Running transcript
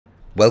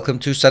Welcome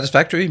to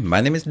Satisfactory.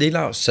 My name is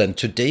Nilaus, and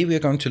today we are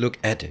going to look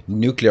at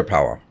nuclear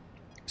power.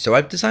 So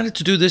I've decided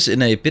to do this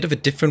in a bit of a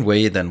different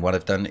way than what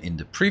I've done in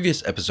the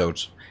previous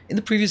episodes. In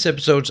the previous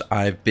episodes,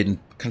 I've been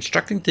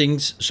constructing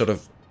things sort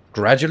of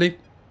gradually,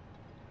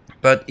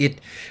 but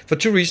for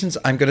two reasons,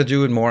 I'm going to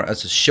do it more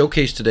as a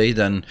showcase today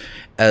than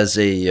as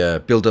a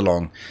build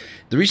along.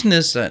 The reason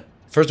is that,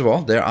 first of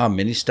all, there are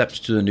many steps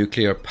to the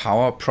nuclear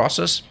power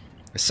process.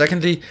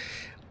 Secondly,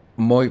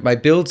 my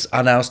builds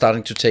are now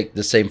starting to take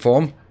the same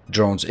form.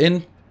 Drones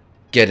in,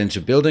 get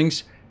into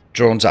buildings,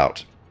 drones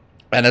out.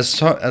 And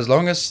as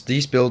long as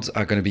these builds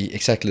are going to be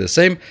exactly the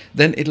same,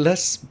 then it's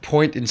less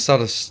point in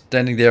sort of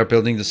standing there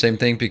building the same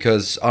thing,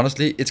 because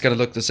honestly, it's going to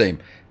look the same.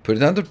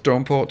 Putting down the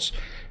drone ports,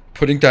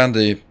 putting down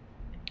the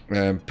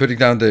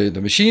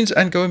machines,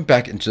 and going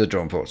back into the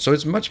drone ports. So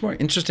it's much more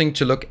interesting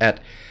to look at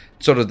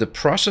sort of the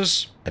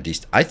process. At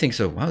least I think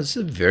so. Wow, this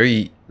is a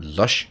very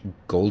lush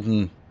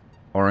golden,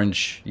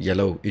 orange,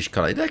 yellow-ish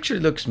color. It actually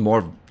looks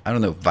more, I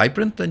don't know,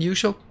 vibrant than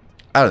usual.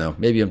 I don't know,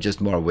 maybe I'm just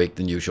more awake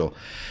than usual.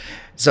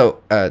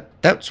 So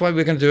that's why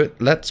we're going to do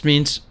it.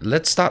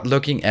 Let's start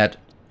looking at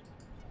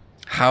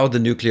how the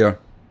nuclear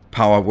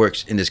power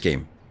works in this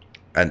game.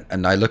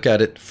 And I look at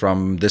it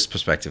from this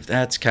perspective.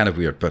 That's kind of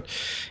weird, but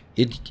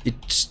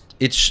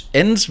it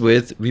ends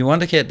with, we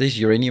want to get these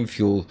uranium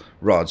fuel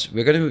rods.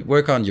 We're going to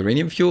work on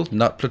uranium fuel,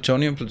 not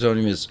plutonium.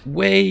 Plutonium is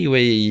way,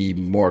 way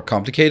more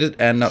complicated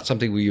and not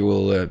something we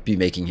will be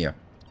making here.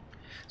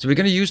 So we're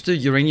going to use the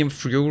uranium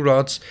fuel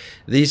rods.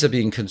 These are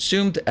being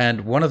consumed,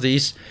 and one of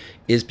these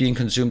is being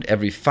consumed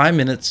every 5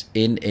 minutes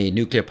in a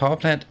nuclear power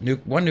plant.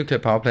 One nuclear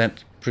power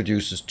plant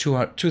produces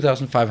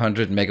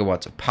 2,500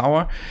 megawatts of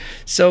power.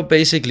 So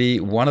basically,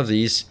 one of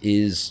these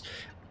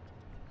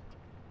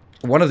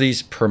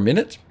per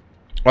minute.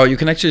 Or you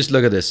can actually just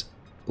look at this.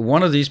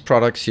 One of these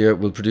products here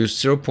will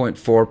produce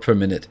 0.4 per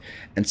minute,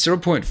 and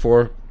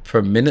 0.4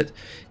 per minute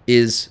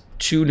is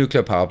 2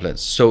 nuclear power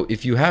plants. So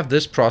if you have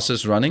this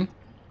process running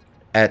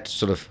at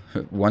sort of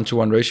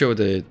 1-to-1 ratio,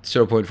 the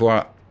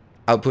 0.4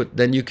 output,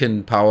 then you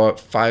can power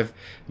 5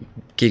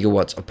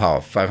 gigawatts of power,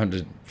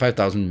 5,000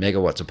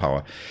 megawatts of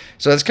power.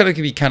 So that's going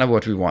to be kind of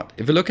what we want.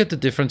 If we look at the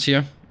difference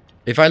here,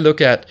 if I look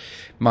at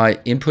my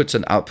inputs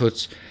and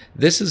outputs,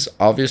 this is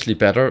obviously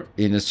better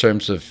in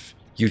terms of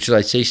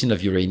utilization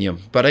of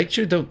uranium, but I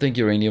actually don't think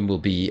uranium will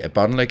be a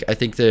bottleneck. I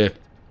think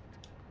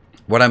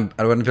what I'm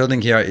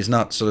building here is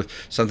not sort of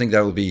something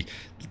that will be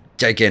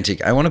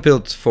gigantic. I want to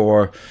build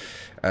for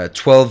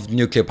 12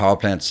 nuclear power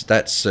plants.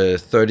 That's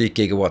 30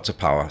 gigawatts of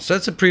power. So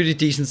that's a pretty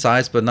decent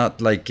size, but not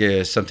like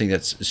something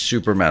that's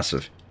super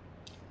massive.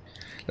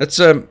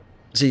 Let's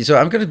see. So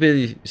I'm going to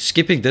be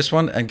skipping this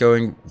one and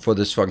going for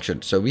this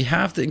function. So we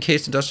have the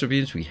encased industrial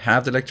beams. We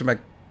have the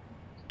electromagnetic.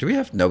 Do we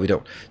have? No, we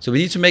don't. So we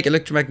need to make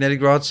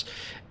electromagnetic rods.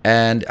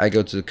 And I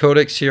go to the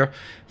codex here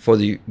for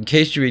the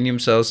encased uranium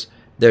cells.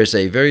 There's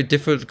a very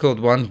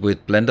difficult one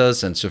with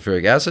blenders and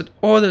sulfuric acid,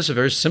 or there's a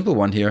very simple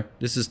one here.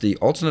 This is the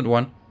alternate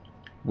one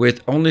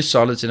with only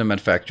solids in a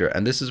manufacturer,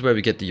 and this is where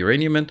we get the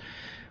uranium in.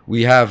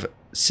 We have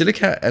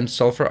silica and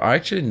sulfur are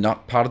actually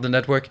not part of the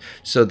network,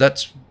 so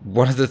that's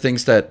one of the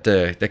things that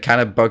that kind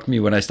of bugged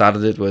me when I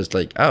started it, was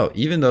like, oh,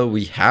 even though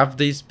we have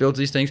built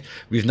these things,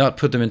 we've not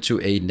put them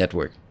into a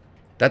network.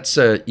 That's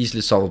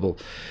easily solvable.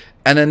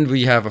 And then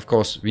we have, of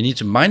course, we need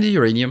to mine the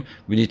uranium,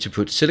 we need to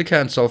put silica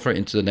and sulfur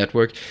into the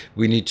network,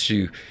 we need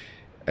to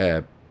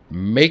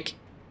make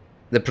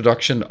the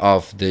production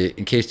of the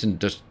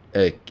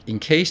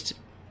encased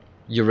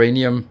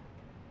uranium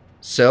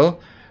cell.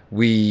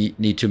 We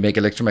need to make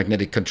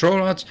electromagnetic control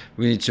rods,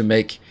 we need to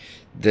make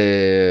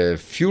the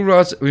fuel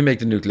rods, we make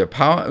the nuclear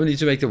power, and we need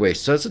to make the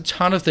waste. So it's a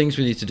ton of things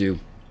we need to do.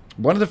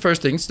 One of the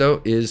first things,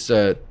 though, is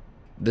the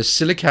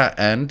silica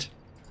and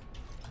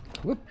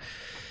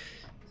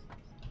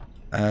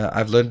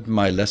I've learned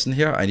my lesson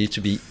here. I need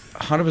to be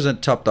 100%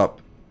 topped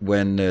up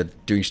when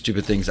doing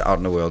stupid things out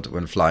in the world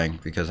when flying,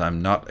 because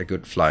I'm not a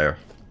good flyer.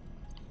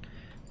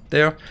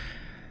 There.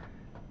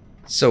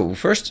 So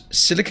first,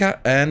 silica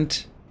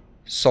and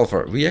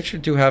sulfur. We actually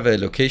do have a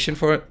location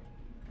for it.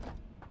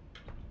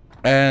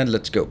 And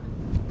let's go.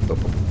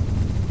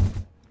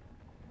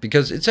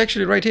 Because it's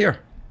actually right here.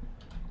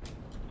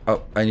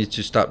 Oh, I need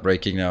to stop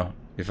braking now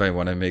if I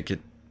want to make it.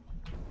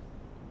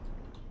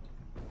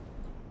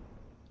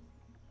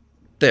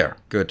 There,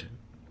 good.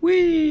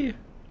 Whee!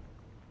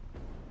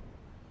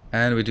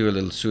 And we do a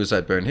little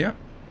suicide burn here.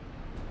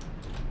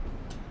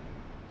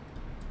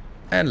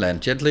 And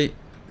land gently.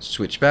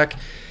 Switch back.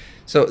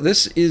 So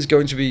this is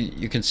going to be,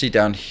 you can see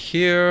down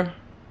here,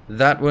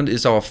 that one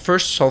is our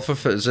first sulfur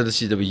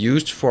facility that we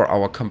used for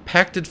our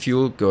compacted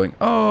fuel, going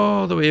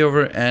all the way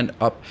over and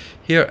up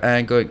here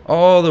and going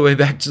all the way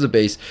back to the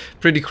base.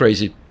 Pretty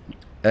crazy.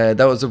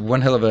 That was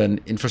one hell of an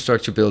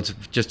infrastructure build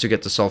just to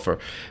get the sulfur.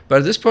 But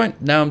at this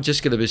point, now I'm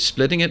just going to be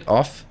splitting it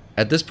off.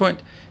 At this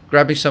point,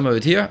 grabbing some of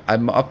it here.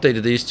 I've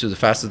updated these to the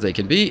fastest they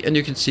can be, and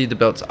you can see the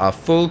belts are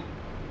full.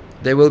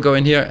 They will go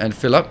in here and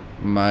fill up.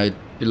 My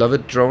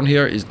beloved drone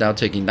here is now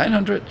taking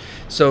 900.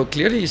 So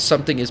clearly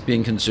something is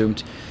being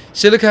consumed.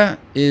 Silica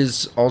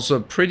is also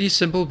pretty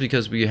simple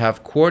because we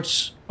have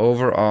quartz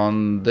over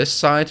on this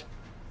side.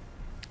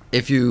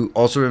 If you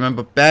also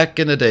remember back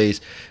in the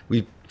days,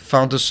 we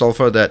found the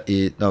sulfur that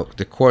is, no,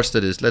 the quartz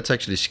that is, let's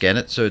actually scan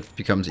it so it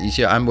becomes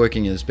easier. I'm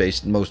working in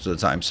space most of the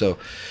time, so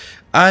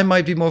I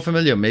might be more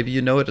familiar. Maybe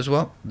you know it as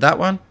well. That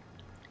one,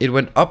 it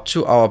went up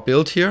to our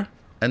build here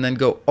and then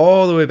go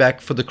all the way back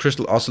for the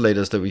crystal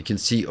oscillators that we can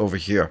see over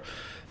here.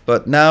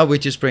 But now we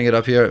just bring it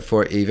up here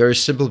for a very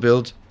simple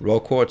build, raw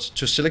quartz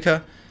to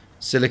silica,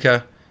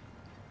 silica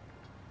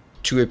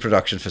to a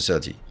production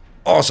facility.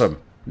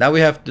 Awesome. Now we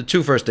have the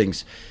two first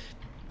things.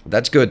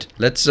 That's good.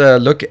 Let's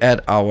look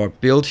at our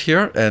build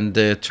here and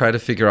try to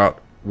figure out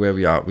where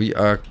we are. We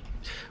are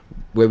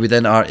where we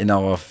then are in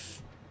our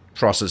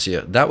process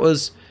here. That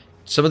was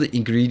some of the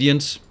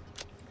ingredients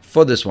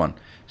for this one.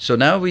 So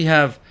now we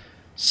have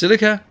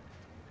silica,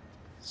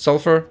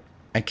 sulfur,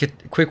 and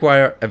quick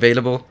wire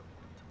available.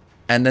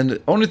 And then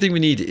the only thing we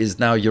need is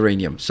now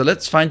uranium. So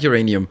let's find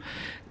uranium.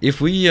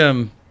 If we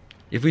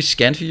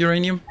scan for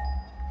uranium,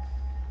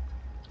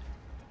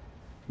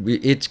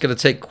 it's gonna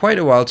take quite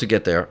a while to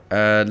get there.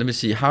 Let me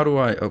see. How do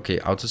I? Okay,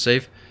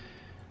 autosave.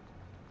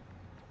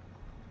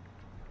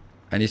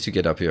 I need to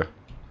get up here.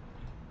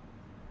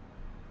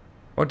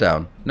 Or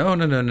down. No.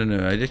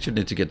 I actually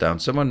need to get down.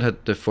 Someone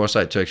had the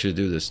foresight to actually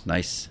do this.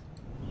 Nice.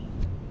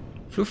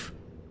 Floof.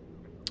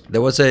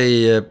 There was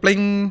a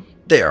bling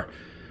there.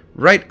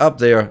 Right up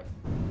there.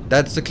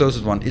 That's the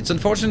closest one. It's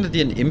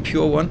unfortunately an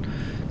impure one.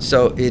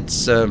 So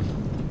it's...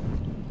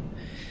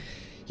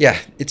 yeah,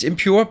 it's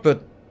impure,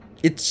 but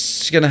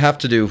it's gonna have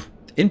to do.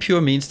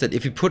 Impure means that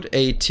if you put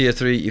a tier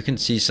 3, you can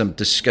see some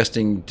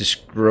disgusting,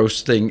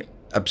 disgrossing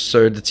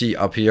absurdity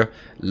up here.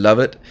 Love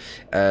it.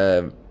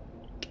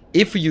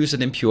 If we use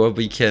an impure,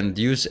 we can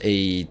use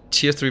a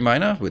tier 3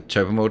 miner with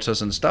turbo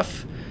motors and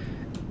stuff.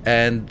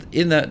 And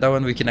in that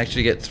one, we can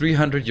actually get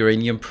 300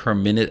 uranium per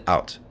minute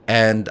out.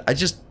 And I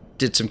just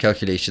did some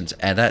calculations,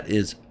 and that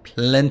is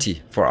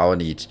plenty for our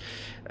needs.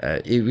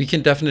 We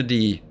can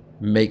definitely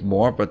make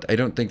more, but I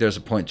don't think there's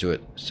a point to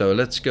it. So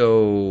let's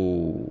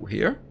go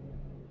here.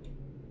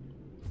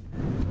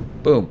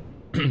 Boom.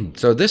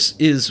 So this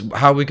is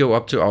how we go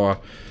up to our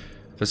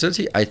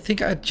facility. I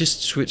think I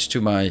just switched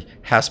to my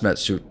hazmat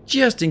suit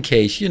just in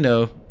case, you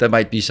know, there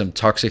might be some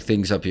toxic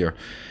things up here.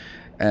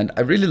 And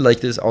I really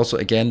like this. Also,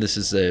 again, this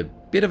is a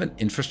bit of an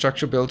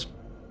infrastructure build.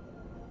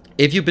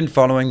 If you've been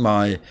following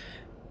my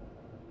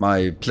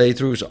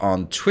playthroughs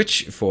on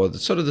Twitch for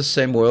sort of the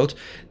same world,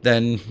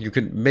 then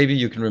maybe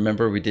you can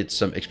remember we did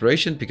some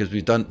exploration, because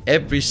we've done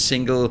every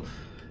single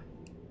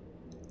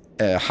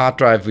hard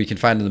drive we can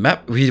find in the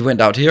map. We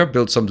went out here,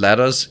 built some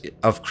ladders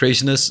of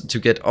craziness to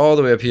get all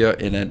the way up here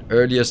in an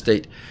earlier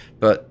state.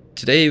 But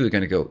today we're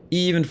going to go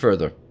even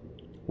further.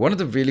 One of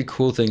the really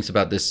cool things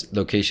about this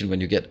location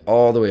when you get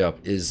all the way up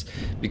is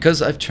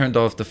because I've turned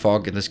off the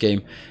fog in this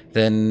game,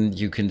 then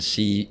you can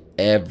see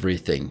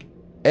everything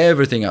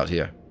out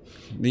here.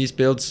 These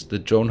builds, the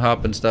drone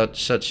hub and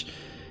such.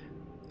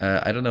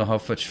 I don't know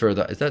how much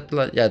further. Is that?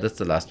 Yeah, that's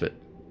the last bit.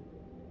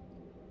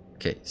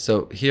 Okay,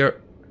 so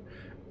here.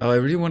 Oh, I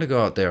really want to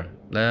go out there.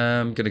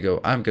 I'm gonna go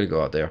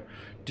out there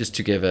just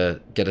to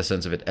get a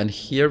sense of it. And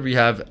here we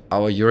have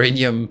our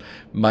uranium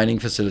mining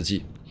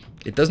facility.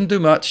 It doesn't do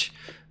much,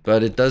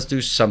 but it does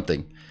do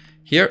something.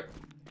 Here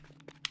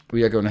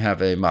we are going to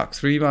have a Mark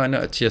 3 miner,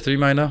 a tier 3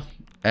 miner,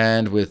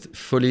 and with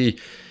fully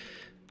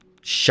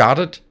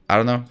sharded, I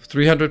don't know,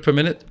 300 per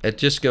minute. It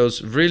just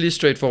goes really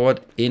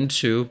straightforward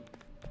into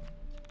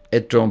a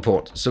drone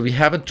port. So we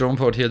have a drone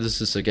port here. This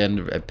is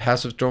again a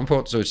passive drone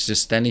port, so it's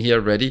just standing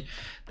here ready.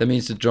 That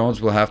means the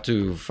drones will have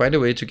to find a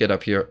way to get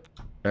up here.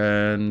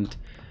 And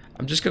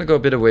I'm just gonna go a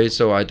bit away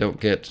so I don't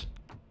get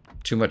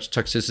too much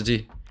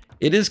toxicity.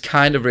 It is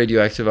kind of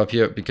radioactive up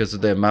here because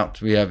of the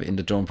amount we have in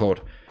the drone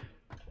port.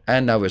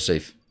 And now we're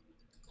safe.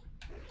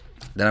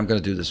 Then I'm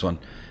gonna do this one,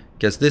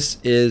 because this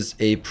is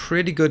a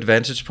pretty good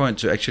vantage point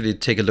to actually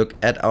take a look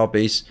at our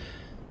base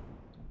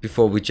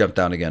before we jump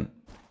down again.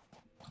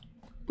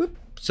 Whoop.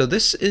 So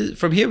this is,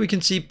 from here we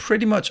can see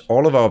pretty much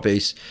all of our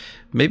base.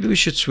 Maybe we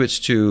should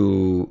switch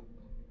to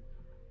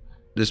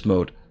this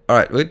mode.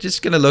 Alright, we're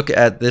just gonna look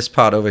at this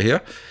part over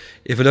here.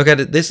 If we look at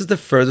it, this is the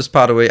furthest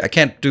part away. I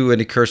can't do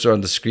any cursor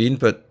on the screen,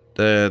 but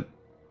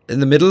in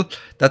the middle,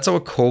 that's our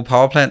coal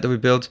power plant that we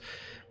built.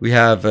 We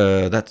have,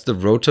 that's the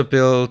rotor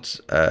build.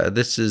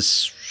 This is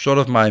sort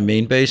of my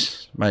main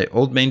base, my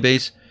old main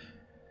base.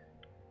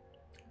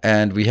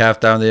 And we have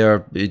down there,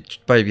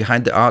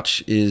 behind the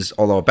arch is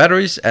all our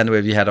batteries. And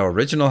where we had our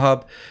original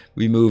hub,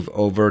 we move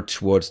over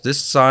towards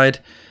this side.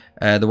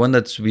 The one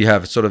that we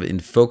have sort of in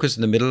focus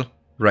in the middle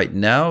right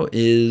now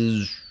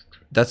is,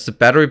 that's the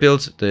battery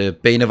build, the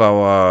bane of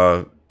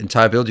our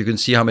entire build. You can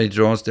see how many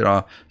drones there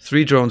are.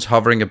 3 drones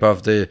hovering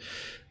above the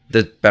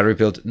battery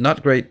build.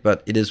 Not great,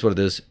 but it is what it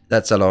is.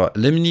 That's our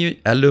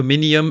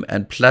aluminium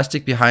and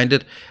plastic behind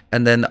it,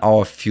 and then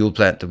our fuel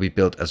plant that we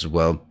built as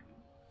well.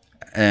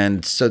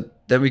 And so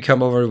then we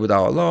come over with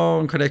our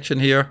long connection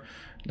here,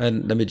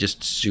 And let me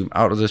just zoom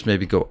out of this,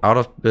 maybe go out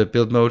of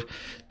build mode.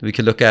 We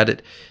can look at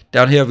it.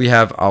 Down here we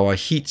have our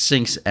heat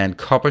sinks and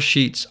copper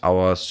sheets,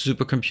 our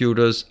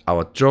supercomputers,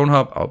 our drone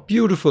hub, our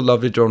beautiful,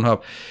 lovely drone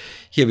hub.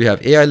 Here we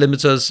have AI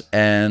limiters,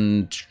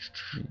 and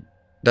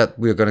that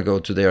we're going to go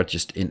to there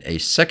just in a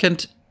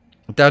second.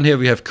 Down here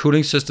we have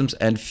cooling systems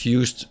and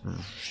fused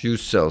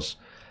cells.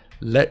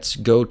 Let's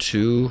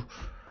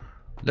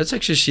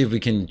actually see if we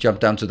can jump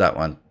down to that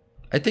one.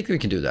 I think we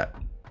can do that.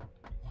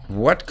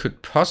 What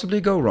could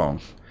possibly go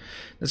wrong?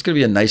 That's going to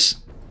be a nice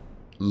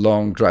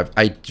long drive.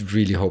 I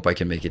really hope I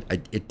can make it.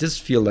 It does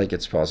feel like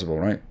it's possible,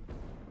 right?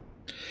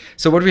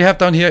 So what we have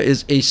down here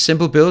is a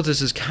simple build.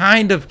 This is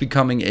kind of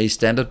becoming a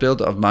standard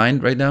build of mine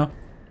right now.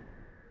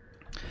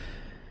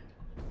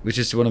 We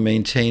just want to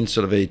maintain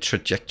sort of a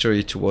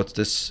trajectory towards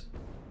this.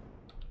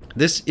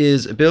 This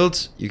is a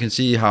build. You can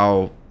see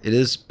how it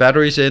is.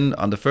 Batteries in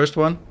on the first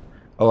one.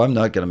 Oh, I'm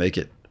not going to make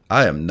it.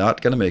 I am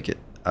not going to make it.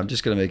 I'm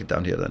just going to make it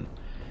down here then.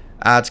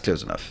 Ah, it's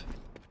close enough.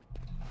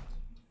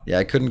 Yeah,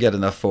 I couldn't get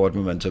enough forward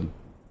momentum.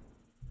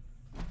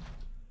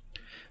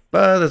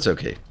 But that's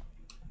okay.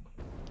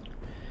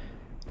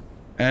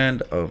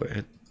 And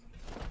over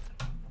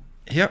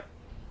here.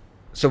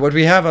 So what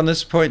we have on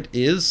this point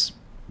is,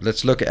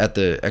 let's look at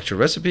the actual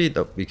recipe.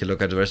 We can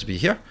look at the recipe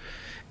here.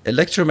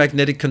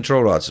 Electromagnetic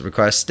control rods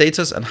require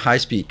status and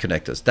high-speed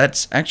connectors.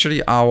 That's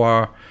actually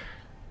our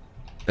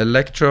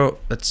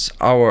that's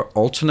our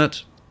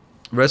alternate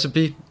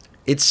recipe.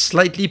 It's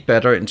slightly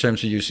better in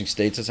terms of using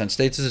status, and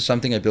status is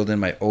something I built in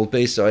my old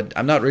base, so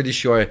I'm not really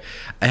sure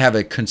I have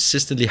a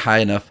consistently high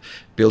enough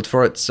build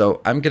for it. So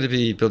I'm going to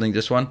be building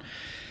this one.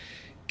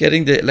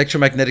 Getting the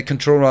electromagnetic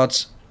control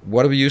rods.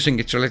 What are we using?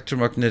 It's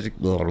electromagnetic.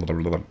 Blah, blah,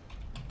 blah, blah.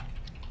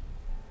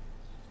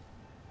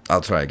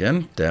 I'll try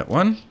again. That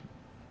one.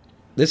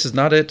 This is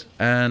not it,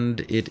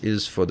 and it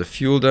is for the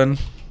fuel then.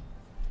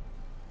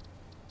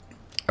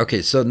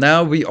 Okay, so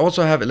now we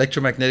also have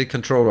electromagnetic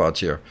control rods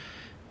here.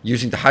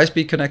 Using the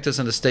high-speed connectors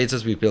and the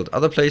stators we built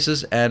other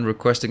places and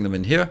requesting them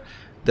in here.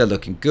 They're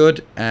looking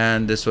good,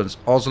 and this one's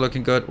also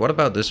looking good. What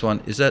about this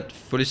one? Is that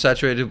fully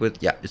saturated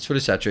with? Yeah, it's fully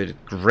saturated.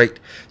 Great.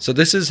 So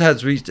this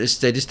has reached a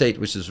steady state,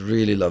 which is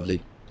really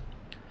lovely.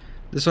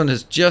 This one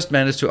has just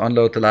managed to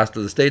unload the last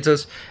of the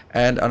stators,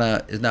 and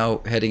is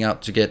now heading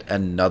out to get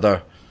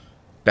another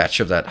batch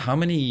of that. How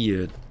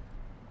many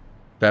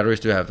batteries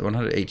do we have?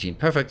 118.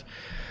 Perfect.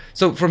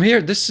 So from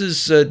here, this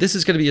is going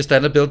to be a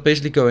standard build,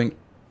 basically going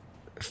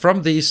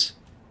from these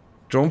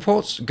drone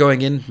ports,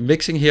 going in,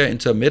 mixing here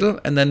into a middle,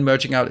 and then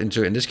merging out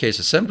into, in this case,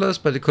 assemblers,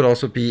 but it could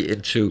also be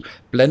into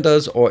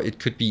blenders, or it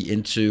could be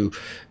into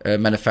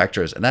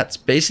manufacturers. And that's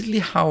basically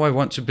how I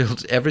want to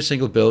build every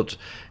single build,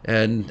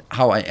 and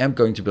how I am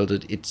going to build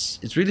it.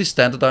 It's really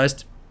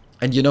standardized,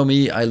 and you know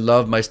me, I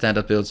love my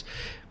standard builds.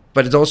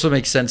 But it also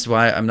makes sense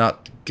why I'm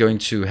not going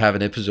to have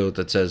an episode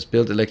that says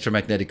build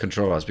electromagnetic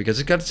controllers, because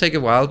it's going to take a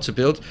while to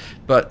build,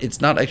 but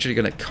it's not actually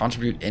going to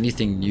contribute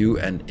anything new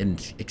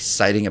and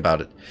exciting about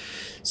it.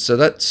 So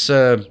let's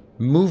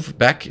move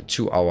back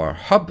to our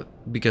hub,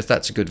 because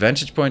that's a good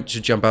vantage point to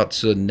jump out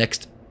to the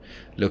next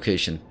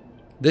location.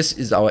 This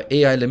is our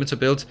AI limiter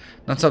build.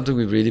 Not something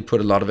we really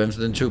put a lot of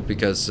emphasis into,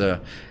 because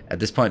at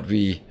this point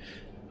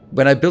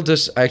when I built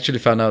this, I actually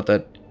found out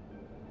that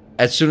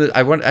as soon as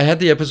I had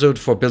the episode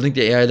for building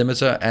the AI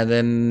limiter, and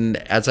then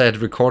as I had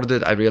recorded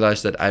it, I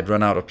realized that I'd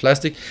run out of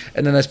plastic,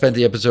 and then I spent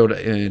the episode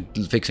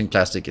fixing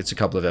plastic. It's a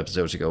couple of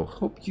episodes ago.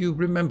 Hope you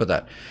remember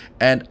that.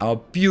 And our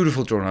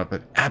beautiful drone hub.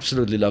 I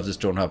absolutely love this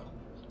drone hub.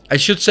 I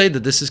should say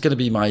that this is going to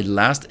be my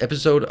last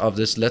episode of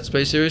this Let's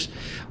Play series.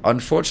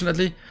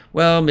 Unfortunately,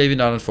 well, maybe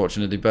not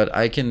unfortunately, but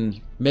I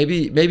can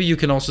maybe you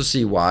can also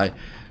see why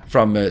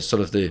from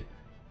sort of the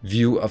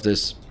view of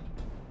this.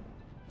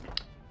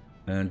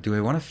 And do I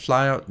want to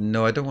fly out?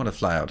 No, I don't want to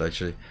fly out,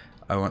 actually.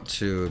 I want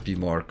to be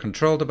more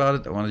controlled about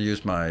it. I want to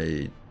use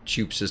my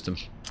tube system.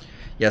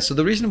 Yeah, so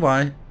the reason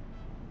why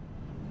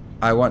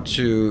I want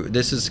to...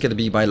 This is going to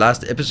be my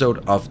last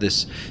episode of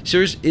this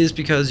series is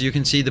because you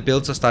can see the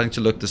builds are starting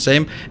to look the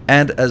same.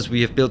 And as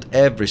we have built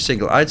every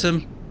single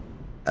item,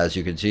 as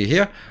you can see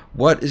here,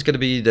 what is going to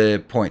be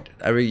the point?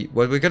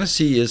 What we're going to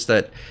see is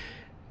that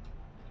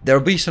there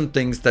will be some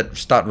things that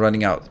start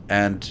running out,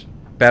 and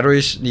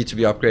batteries need to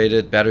be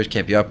upgraded. Batteries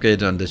can't be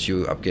upgraded unless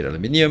you upgrade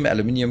aluminium.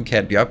 Aluminium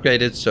can't be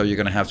upgraded, so you're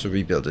going to have to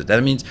rebuild it.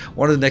 That means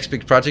one of the next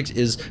big projects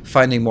is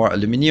finding more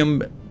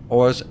aluminium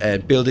ores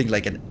and building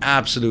like an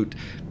absolute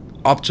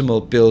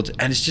optimal build.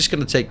 And it's just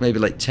going to take maybe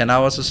like 10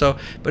 hours or so,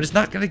 but it's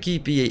not going to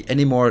be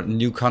any more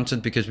new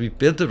content, because we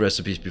built the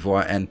recipes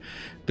before, and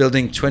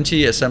building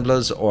 20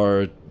 assemblers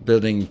or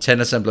building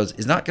 10 assemblers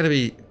is not going to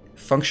be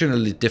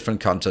functionally different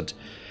content.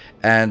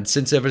 And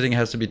since everything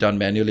has to be done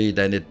manually,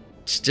 then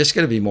it's just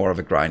going to be more of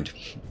a grind.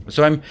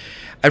 So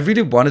I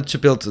really wanted to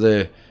build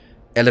the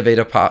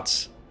elevator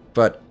parts,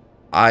 but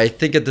I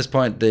think at this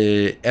point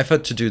the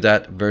effort to do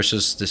that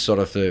versus the sort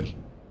of the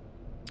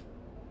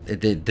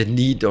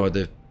need, or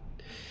the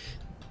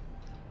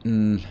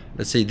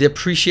let's say the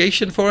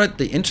appreciation for it,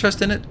 the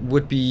interest in it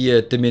would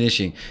be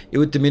diminishing. It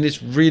would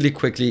diminish really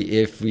quickly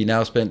if we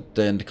now spent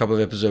a couple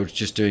of episodes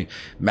just doing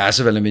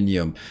massive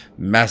aluminium,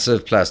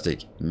 massive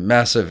plastic,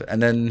 massive,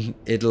 and then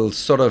it'll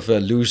sort of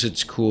lose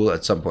its cool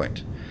at some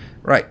point.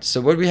 Right, so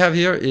what we have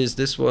here is,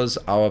 this was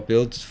our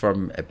build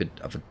from a bit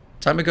of a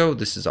time ago.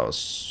 This is our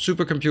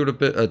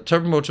supercomputer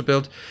turbo motor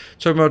build.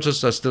 Turbo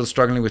motors are still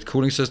struggling with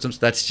cooling systems.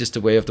 That's just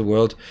the way of the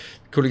world.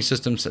 Cooling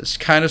systems is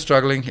kind of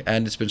struggling,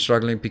 and it's been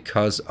struggling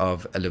because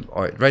of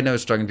right now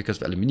it's struggling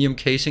because of aluminium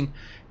casing.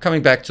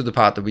 Coming back to the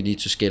part that we need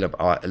to scale up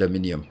our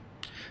aluminium.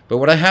 But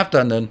what I have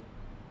done then,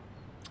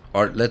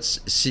 or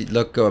let's see,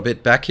 go a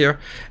bit back here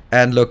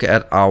and look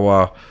at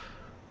our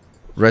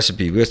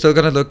recipe. We're still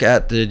going to look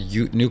at the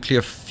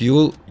nuclear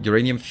fuel,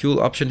 uranium fuel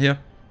option here.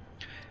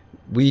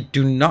 We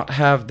do not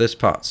have this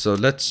part, so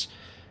this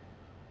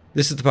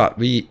is the part.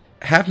 We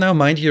have now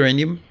mined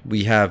uranium,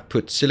 we have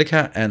put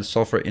silica and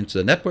sulfur into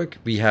the network,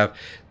 we have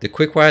the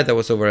quick wire that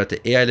was over at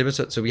the AI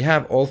limiter, so we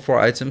have all 4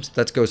 items.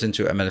 That goes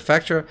into a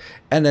manufacturer,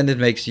 and then it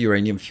makes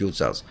uranium fuel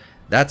cells.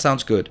 That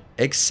sounds good,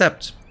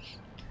 except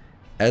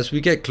as we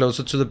get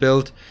closer to the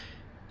build,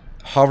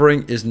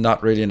 hovering is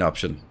not really an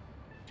option.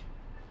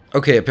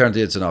 Okay,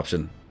 apparently it's an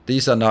option.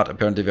 These are not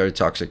apparently very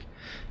toxic.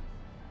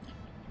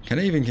 Can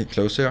I even get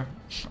close here?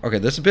 Okay,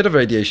 there's a bit of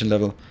radiation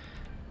level.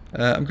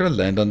 I'm gonna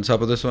land on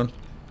top of this one.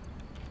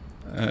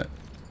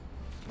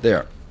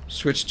 There.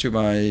 Switch to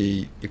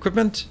my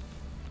equipment.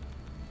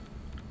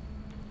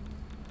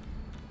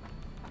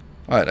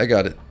 Alright, I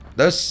got it.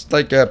 That's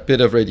like a bit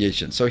of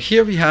radiation. So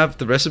here we have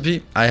the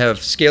recipe. I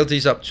have scaled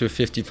these up to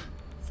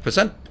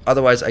 50%.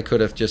 Otherwise I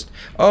could have just...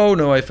 Oh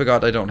no, I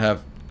forgot I don't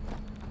have...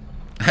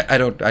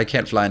 I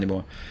can't fly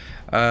anymore.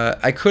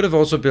 I could have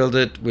also built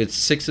it with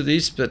 6 of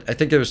these, but I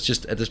think it was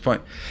just at this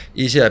point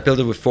easier. I built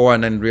it with 4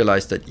 and then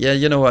realized that, yeah,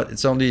 you know what,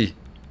 it's only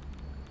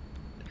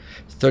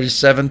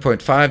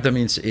 37.5, that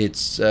means it's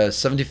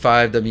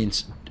 75, that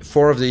means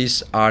 4 of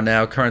these are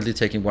now currently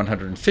taking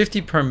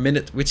 150 per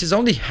minute, which is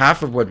only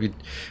half of what we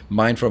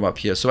mine from up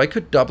here. So I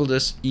could double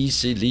this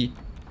easily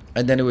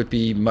and then it would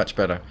be much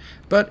better.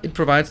 But it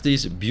provides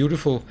these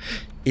beautiful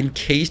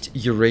encased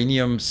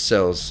uranium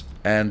cells.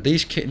 And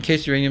these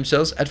encased uranium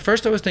cells, at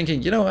first I was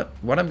thinking, you know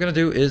what I'm going to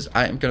do is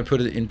I am going to put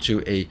it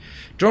into a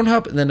drone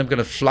hub and then I'm going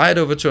to fly it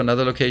over to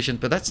another location,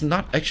 but that's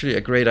not actually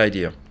a great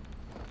idea.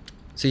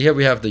 See, here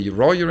we have the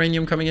raw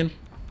uranium coming in.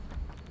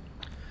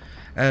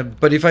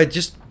 But if I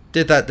just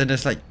did that, then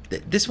it's like,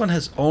 this one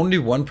has only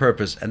one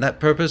purpose, and that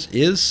purpose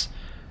is...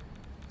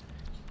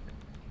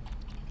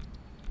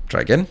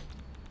 Try again.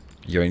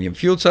 Uranium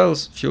fuel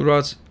cells, fuel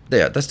rods.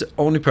 There, that's the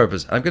only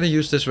purpose. I'm going to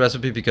use this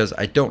recipe because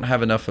I don't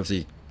have enough of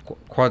the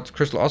quad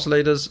crystal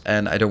oscillators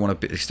and I don't want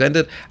to extend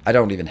it. I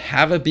don't even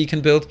have a beacon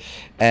built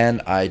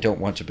and I don't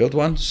want to build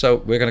one. So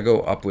we're going to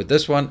go up with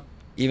this one,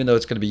 even though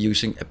it's going to be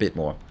using a bit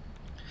more.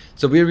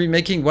 So we'll be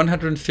making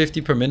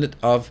 150 per minute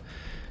of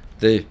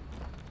the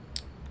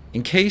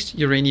encased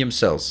uranium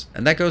cells.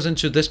 And that goes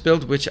into this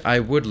build, which I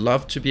would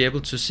love to be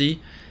able to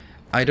see.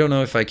 I don't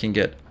know if I can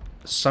get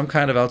some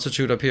kind of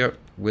altitude up here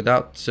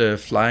without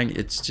flying.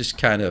 It's just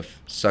kind of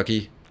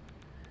sucky.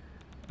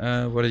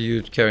 What are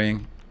you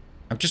carrying?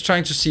 I'm just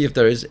trying to see if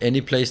there is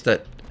any place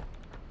that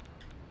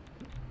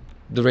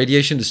the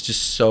radiation is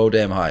just so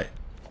damn high.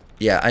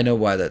 Yeah, I know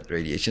why that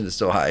radiation is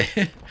so high.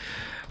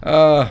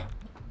 Yeah,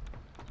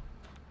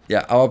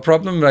 our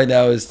problem right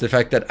now is the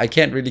fact that I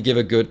can't really give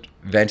a good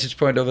vantage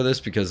point over this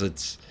because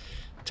it's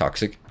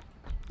toxic.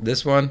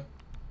 This one,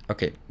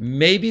 okay,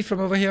 maybe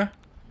from over here.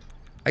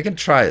 I can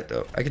try it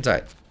though. I can try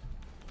it.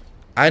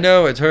 I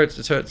know it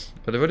hurts,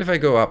 but what if I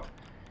go up?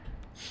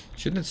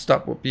 Shouldn't it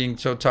stop being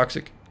so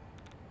toxic?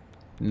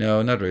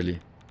 No, not really.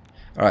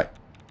 Alright.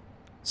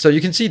 So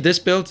you can see this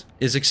build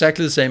is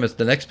exactly the same as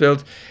the next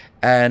build.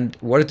 And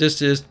what it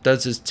does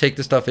is take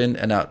the stuff in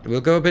and out.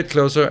 We'll go a bit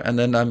closer and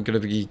then I'm going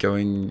to be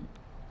going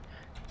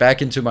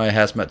back into my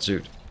hazmat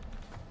suit.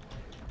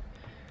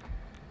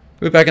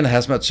 We're back in the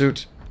hazmat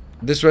suit.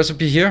 This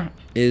recipe here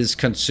is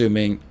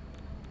consuming...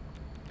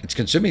 It's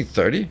consuming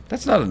 30?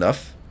 That's not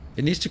enough.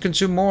 It needs to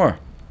consume more.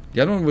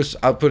 The other one was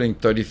outputting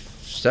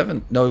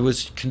 37. No, it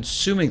was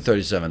consuming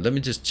 37. Let me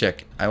just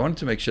check. I want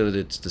to make sure that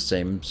it's the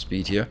same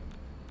speed here.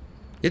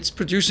 It's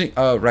producing...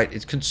 Oh, right.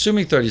 It's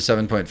consuming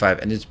 37.5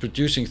 and it's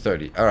producing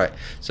 30. All right.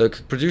 So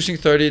producing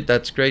 30,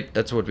 that's great.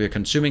 That's what we're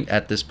consuming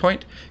at this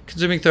point.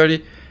 Consuming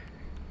 30.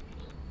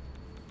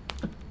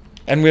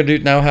 And we're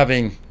now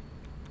having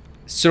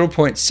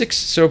 0.6.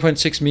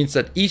 0.6 means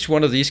that each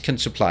one of these can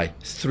supply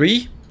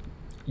 3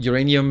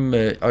 uranium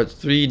or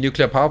 3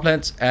 nuclear power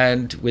plants,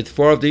 and with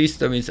 4 of these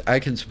that means I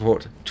can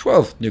support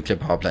 12 nuclear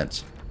power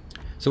plants.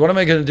 So what am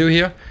I going to do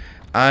here?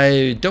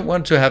 I don't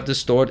want to have this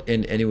stored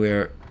in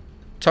anywhere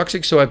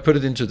toxic, so I put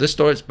it into this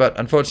storage, but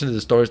unfortunately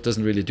the storage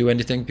doesn't really do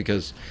anything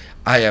because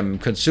I am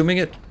consuming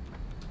it.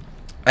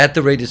 at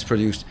the rate it's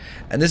produced.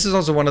 And this is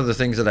also one of the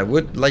things that I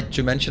would like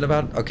to mention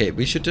about. Okay,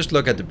 we should just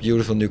look at the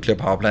beautiful nuclear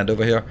power plant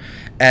over here,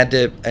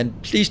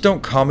 and please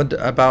don't comment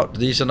about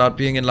these are not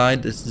being in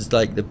line. This is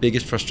like the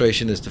biggest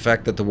frustration, is the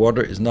fact that the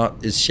water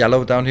is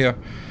shallow down here,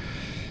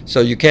 so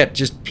you can't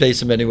just place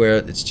them anywhere.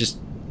 It's just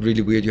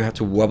really weird. You have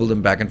to wobble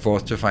them back and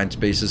forth to find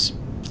spaces.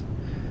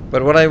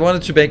 But what I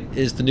wanted to make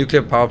is the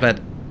nuclear power plant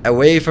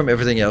away from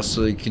everything else,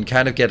 so you can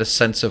kind of get a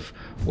sense of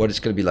what it's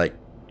going to be like.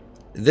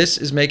 This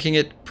is making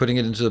it, putting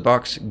it into the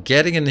box,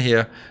 getting in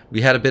here. We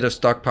had a bit of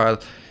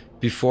stockpile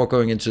before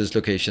going into this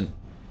location,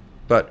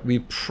 but we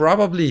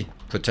probably,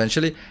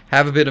 potentially,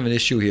 have a bit of an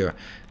issue here.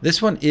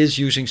 This one is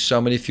using so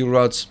many fuel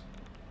rods.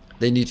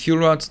 They need fuel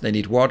rods, they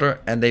need water,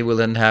 and they will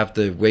then have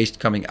the waste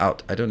coming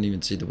out. I don't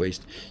even see the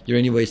waste.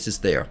 Uranium waste is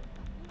there.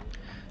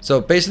 So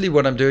basically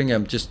what I'm doing,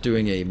 I'm just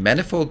doing a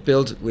manifold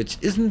build, which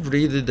isn't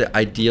really the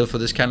ideal for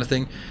this kind of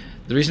thing.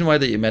 The reason why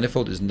the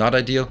manifold is not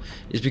ideal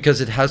is because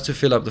it has to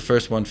fill up the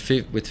first one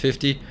with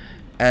 50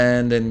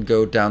 and then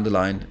go down the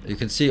line. You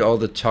can see all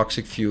the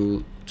toxic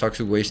fuel,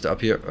 toxic waste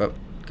up here. Oh,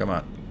 come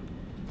on.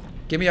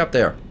 Get me up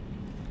there.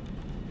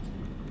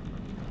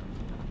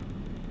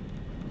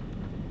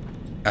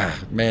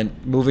 Ah, man,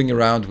 moving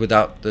around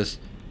without this.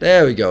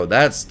 There we go.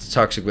 That's the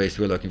toxic waste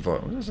we're looking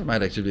for. This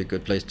might actually be a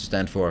good place to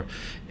stand for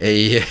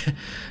a,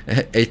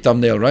 a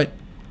thumbnail, right?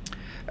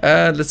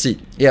 Let's see.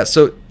 Yeah,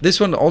 so this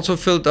one also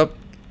filled up.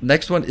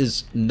 Next one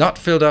is not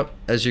filled up.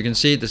 As you can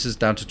see, this is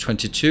down to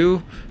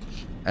 22.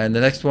 And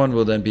the next one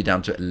will then be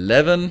down to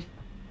 11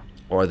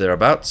 or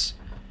thereabouts.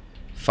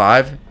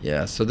 5.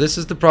 Yeah, so this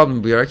is the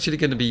problem. We are actually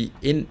going to be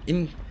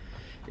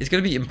it's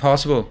going to be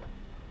impossible.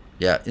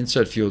 Yeah,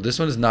 insert fuel. This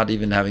one is not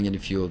even having any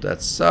fuel.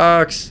 That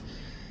sucks.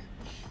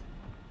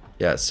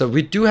 Yeah, so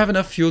we do have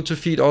enough fuel to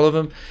feed all of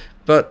them,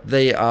 but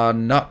they are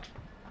not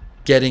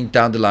getting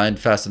down the line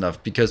fast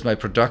enough because my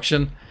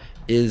production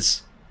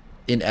is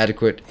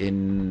inadequate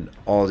in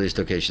all these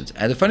locations.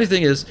 And the funny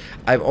thing is,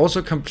 I've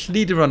also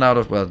completely run out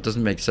of, well, it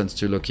doesn't make sense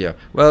to look here.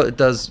 Well, it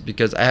does,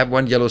 because I have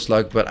one yellow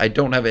slug, but I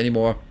don't have any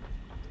more.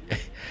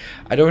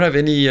 I don't have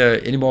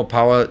any more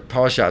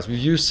power shots. We've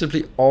used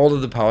simply all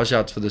of the power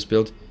shots for this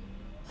build.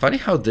 Funny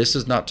how this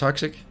is not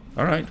toxic.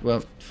 All right,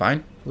 well,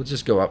 fine. We'll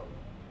just go up.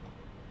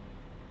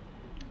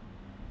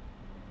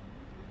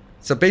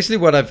 So basically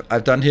what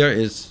I've done here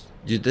is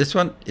this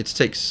one, it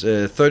takes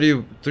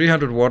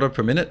 300 water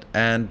per minute,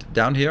 and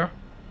down here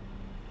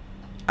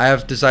I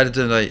have decided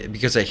to, like,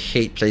 because I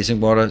hate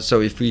placing water, so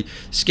if we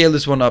scale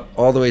this one up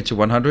all the way to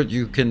 100,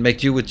 you can make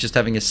do with just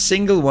having a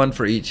single one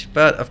for each.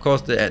 But of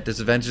course the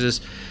disadvantage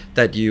is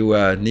that you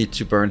need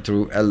to burn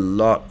through a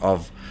lot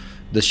of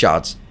the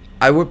shots.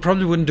 I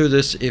probably wouldn't do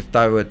this if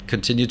I would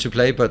continue to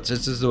play, but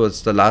since this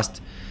was the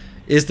last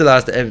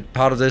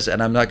part of this,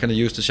 and I'm not going to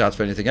use the shots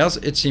for anything else,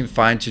 it seemed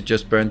fine to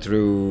just burn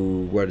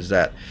through, what is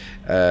that,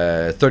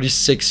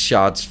 36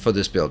 shots for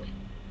this build.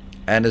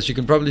 And as you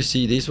can probably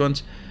see, these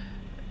ones,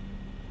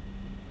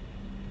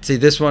 see,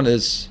 this one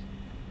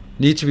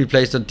need to be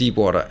placed on deep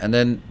water, and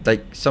then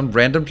like some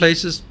random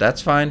places,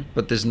 that's fine,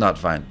 but this is not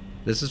fine.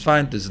 This is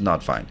fine, this is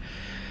not fine.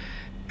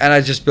 And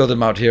I just build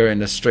them out here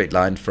in a straight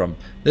line from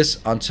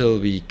this until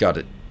we got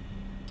it.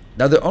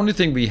 Now the only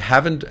thing we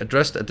haven't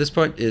addressed at this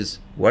point is,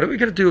 what are we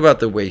going to do about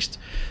the waste?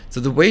 So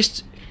the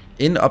waste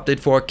in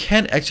update 4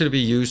 can actually be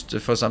used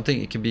for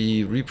something. It can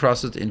be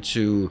reprocessed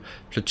into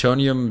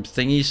plutonium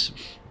thingies,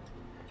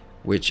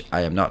 which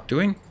I am not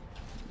doing,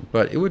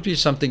 but it would be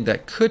something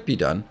that could be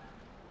done.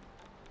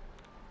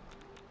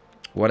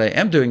 What I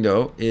am doing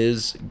though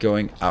is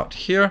going out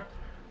here,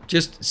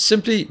 just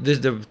simply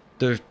the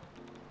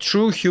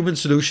true human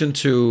solution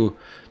to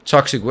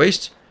toxic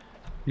waste.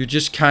 You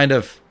just kind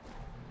of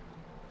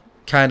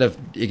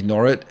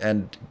ignore it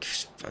and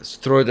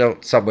throw it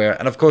out somewhere.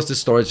 And of course this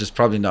storage is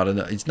probably not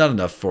enough. It's not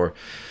enough for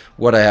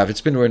what I have.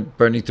 It's been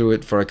burning through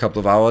it for a couple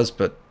of hours,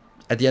 but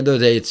at the end of the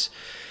day it's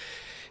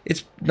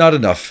not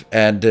enough.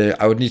 And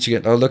I would need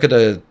to look at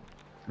the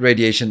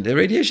radiation. The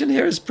radiation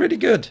here is pretty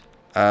good,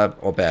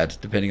 or bad,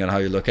 depending on how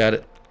you look at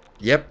it.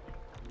 Yep.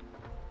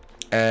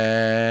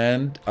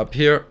 And up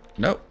here,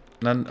 nope,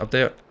 none up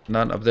there,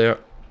 none up there,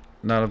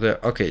 none up there.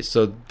 Okay,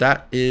 so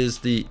that is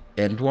the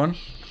end one.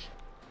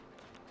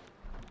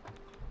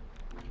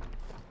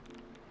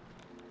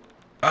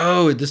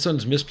 Oh, this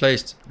one's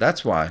misplaced.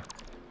 That's why.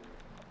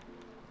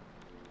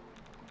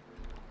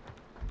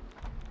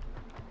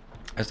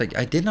 I was like,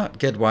 I did not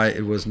get why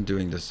it wasn't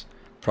doing this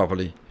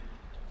properly.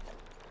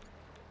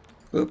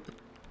 Oop.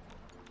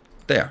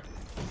 There.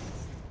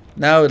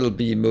 Now it'll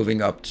be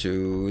moving up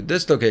to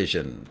this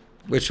location,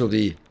 which will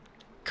be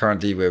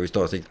currently where we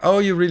store things. Oh,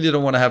 you really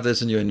don't want to have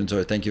this in your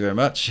inventory. Thank you very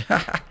much.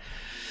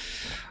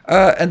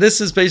 And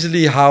this is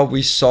basically how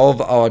we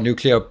solve our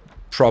nuclear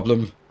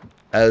problem,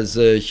 as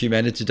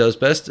humanity does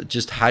best.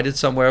 Just hide it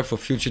somewhere for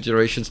future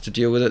generations to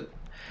deal with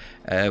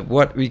it.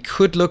 What we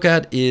could look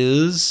at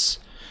is,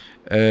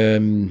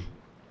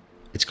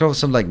 it's called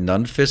something like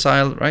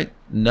non-fissile, right?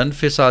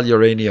 Non-fissile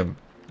uranium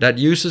that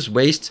uses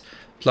waste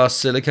plus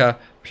silica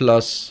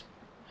plus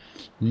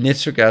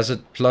nitric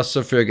acid plus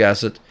sulfuric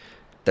acid.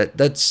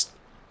 That's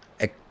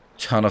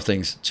ton of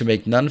things to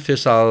make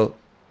non-fissile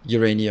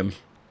uranium,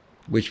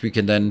 which we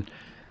can then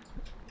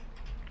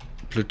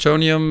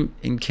plutonium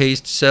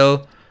encased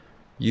cell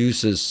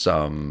uses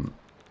some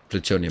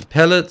plutonium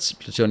pellets.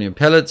 Plutonium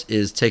pellets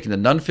is taking the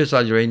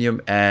non-fissile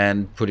uranium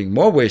and putting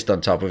more waste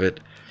on top of it,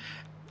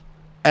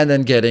 and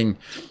then getting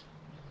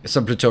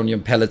some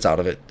plutonium pellets out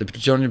of it. The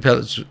plutonium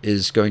pellets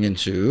is going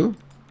into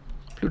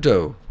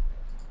Pluto.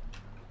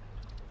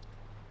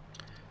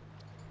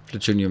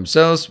 Plutonium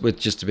cells with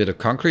just a bit of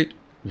concrete,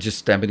 just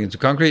stamp it into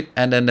concrete,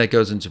 and then that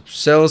goes into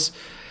cells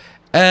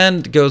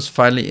and goes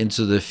finally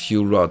into the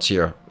fuel rods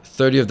here.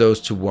 30 of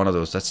those to one of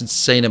those. That's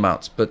insane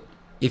amounts. But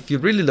if you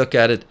really look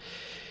at it,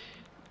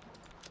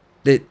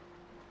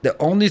 the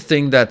only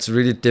thing that's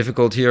really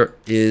difficult here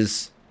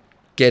is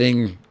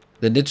getting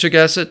the nitric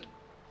acid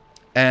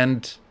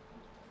and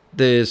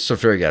the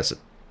sulfuric acid.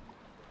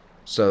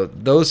 So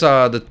those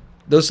are the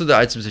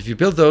items. If you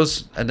build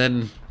those, and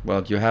then,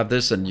 well, you have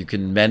this and you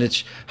can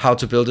manage how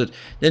to build it,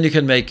 then you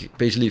can make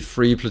basically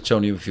free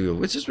plutonium fuel,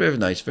 which is very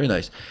nice, very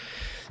nice.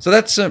 So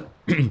that's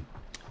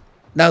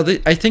now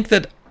I think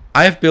that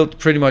I've built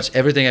pretty much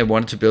everything I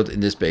wanted to build in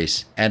this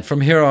base, and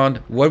from here on,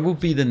 what will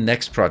be the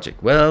next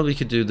project? Well, we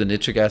could do the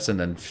nitric acid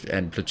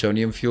and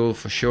plutonium fuel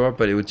for sure,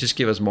 but it would just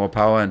give us more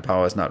power, and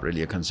power is not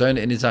really a concern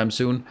anytime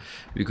soon.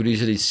 We could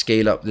easily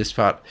scale up this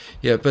part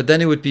here, but then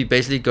it would be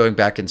basically going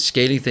back and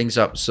scaling things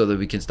up so that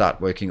we can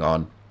start working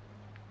on.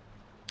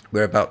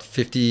 We're about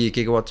 50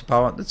 gigawatts of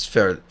power. That's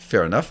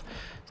fair enough.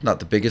 It's not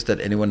the biggest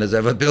that anyone has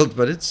ever built,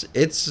 but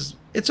it's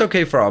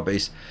okay for our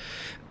base.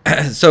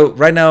 So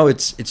right now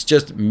it's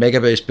just mega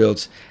base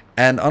builds,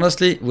 and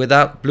honestly,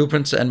 without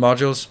blueprints and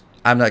modules,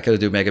 I'm not going to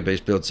do mega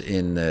base builds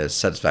in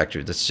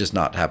Satisfactory. That's just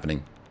not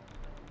happening.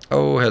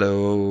 Oh,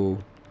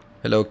 hello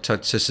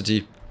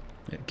toxicity.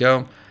 There you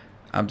go.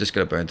 I'm just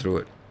going to burn through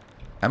it.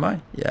 Am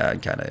I? Yeah, I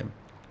kind of am.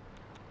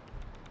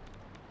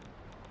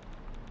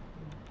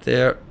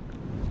 There.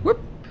 Whoop.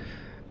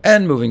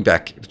 And moving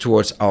back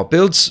towards our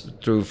builds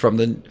through from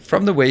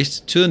the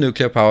waste to the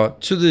nuclear power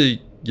to the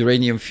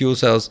uranium fuel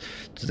cells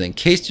to the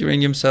encased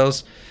uranium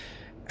cells,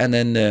 and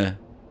then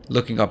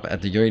looking up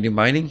at the uranium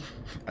mining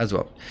as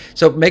well.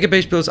 So mega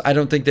base builds, I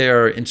don't think they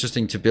are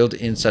interesting to build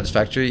in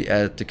Satisfactory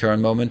at the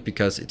current moment,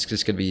 because it's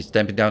just going to be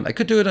stamping down. I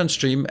could do it on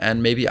stream,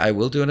 and maybe I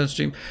will do it on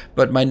stream,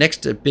 but my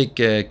next big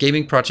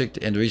gaming project,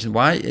 and the reason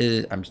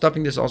why I'm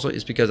stopping this also,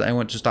 is because I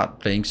want to start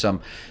playing some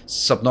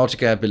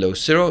Subnautica Below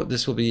Zero.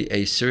 This will be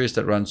a series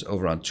that runs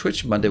over on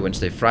Twitch Monday,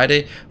 Wednesday,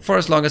 Friday, for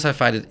as long as I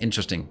find it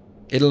interesting.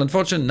 It'll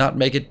unfortunately not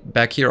make it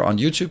back here on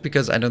YouTube,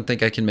 because I don't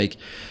think I can make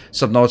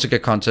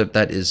Subnautica content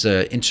that is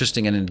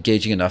interesting and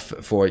engaging enough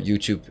for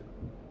YouTube.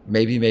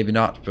 Maybe, maybe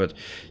not, but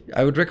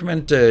I would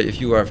recommend if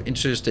you are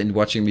interested in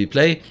watching me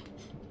play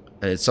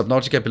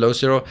Subnautica Below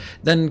Zero,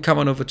 then come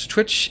on over to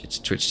Twitch. It's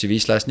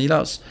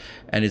twitch.tv/Nilaus,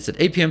 and it's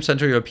at 8 p.m.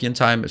 Central European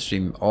Time. I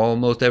stream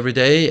almost every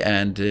day,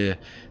 and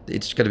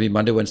it's going to be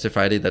Monday, Wednesday,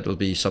 Friday. That will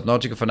be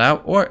Subnautica for now,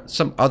 or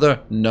some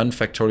other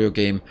non-Factorio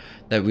game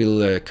that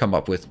we'll come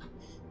up with.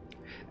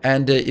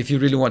 And if you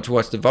really want to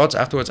watch the VODs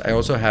afterwards, I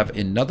also have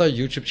another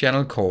YouTube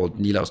channel called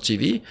Nilaus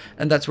TV,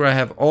 and that's where I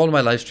have all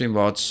my live stream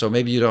VODs. So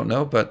maybe you don't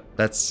know, but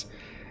that's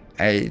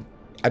I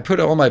put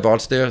all my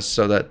VODs there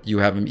so that you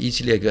have them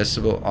easily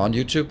accessible on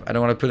YouTube. I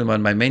don't want to put them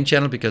on my main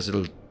channel because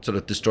it'll sort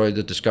of destroy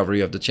the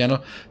discovery of the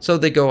channel. So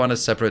they go on a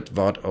separate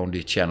VOD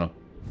only channel.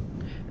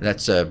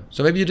 That's so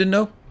maybe you didn't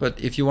know, but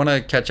if you want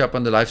to catch up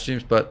on the live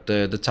streams, but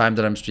the time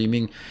that I'm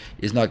streaming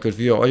is not good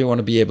for you, or you want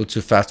to be able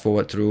to fast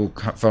forward through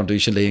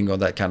foundation laying or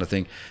that kind of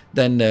thing,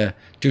 then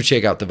do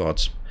check out the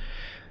VODs.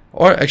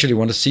 Or actually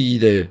want to see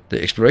the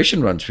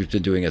exploration runs we've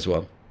been doing as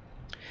well.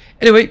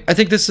 Anyway, I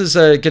think this is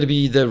going to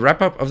be the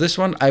wrap up of this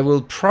one. I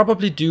will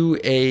probably do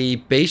a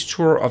base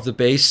tour of the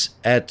base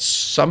at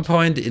some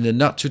point in the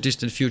not too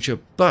distant future,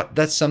 but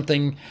that's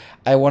something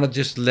I want to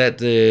just let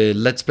the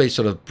Let's Play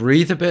sort of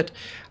breathe a bit.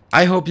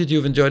 I hope that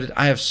you've enjoyed it.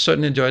 I have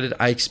certainly enjoyed it.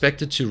 I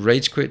expected to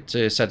rage quit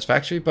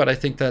Satisfactory, but I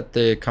think that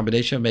the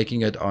combination of making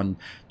it on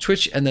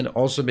Twitch and then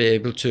also be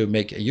able to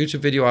make a YouTube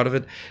video out of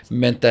it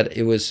meant that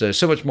it was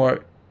so much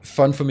more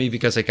fun for me,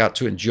 because I got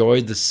to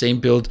enjoy the same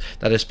build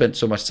that I spent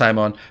so much time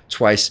on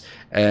twice,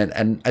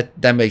 and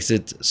that makes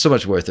it so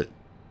much worth it.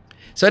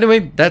 So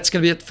anyway, that's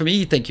going to be it for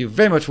me. Thank you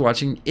very much for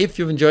watching. If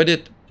you've enjoyed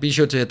it, be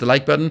sure to hit the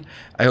like button.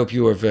 I hope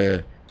you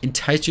have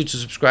entice you to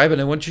subscribe,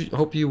 and I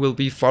hope you will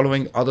be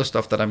following other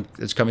stuff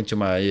that's coming to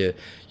my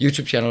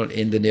YouTube channel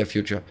in the near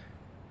future.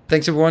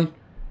 Thanks everyone.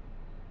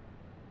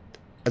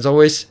 As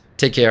always,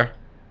 take care,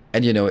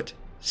 and you know it,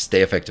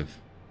 stay effective.